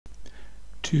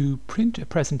To print a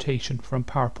presentation from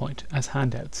PowerPoint as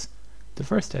handouts, the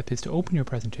first step is to open your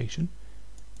presentation,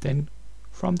 then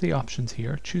from the options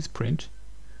here choose print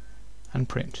and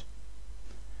print.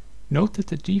 Note that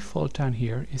the default down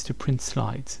here is to print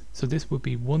slides, so this would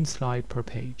be one slide per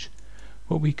page.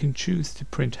 But we can choose to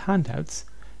print handouts,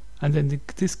 and then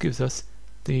this gives us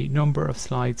the number of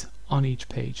slides on each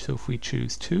page. So if we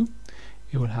choose 2,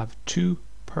 it will have 2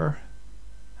 per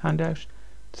handout.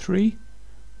 3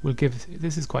 will give,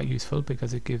 this is quite useful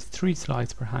because it gives 3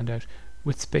 slides per handout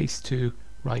with space to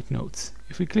write notes.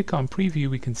 If we click on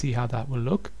preview, we can see how that will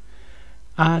look.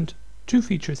 And 2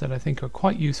 features that I think are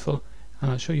quite useful, and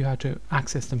I'll show you how to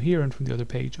access them here and from the other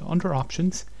page. Under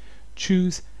options,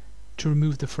 choose to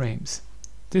remove the frames.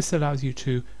 This allows you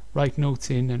to write notes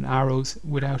in and arrows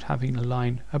without having a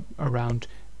line around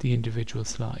the individual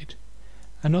slide.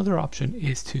 Another option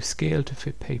is to scale to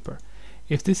fit paper.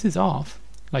 If this is off,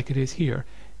 like it is here,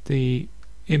 the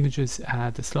images,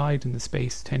 the slide and the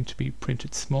space tend to be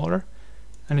printed smaller,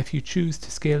 and if you choose to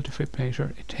scale to fit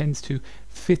paper, it tends to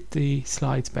fit the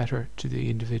slides better to the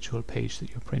individual page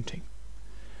that you're printing.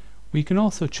 We can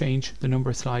also change the number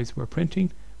of slides we're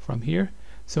printing from here,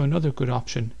 so another good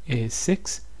option is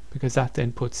 6, because that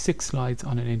then puts 6 slides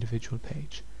on an individual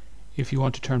page. If you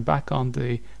want to turn back on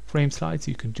the frame slides,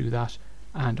 you can do that,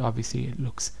 and obviously it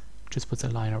just puts a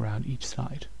line around each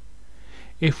slide.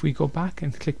 If we go back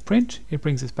and click print, it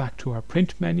brings us back to our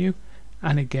print menu,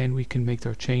 and again we can make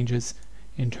our changes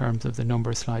in terms of the number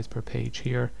of slides per page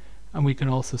here, and we can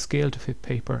also scale to fit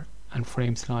paper and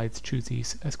frame slides, choose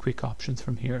these as quick options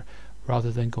from here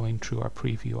rather than going through our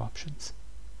preview options.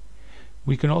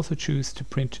 We can also choose to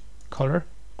print color,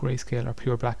 grayscale or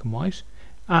pure black and white,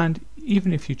 and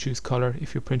even if you choose color,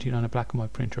 if you're printing on a black and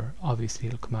white printer, obviously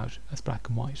it'll come out as black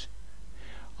and white.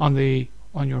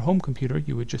 On your home computer,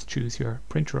 you would just choose your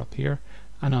printer up here,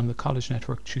 and on the college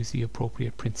network choose the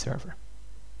appropriate print server.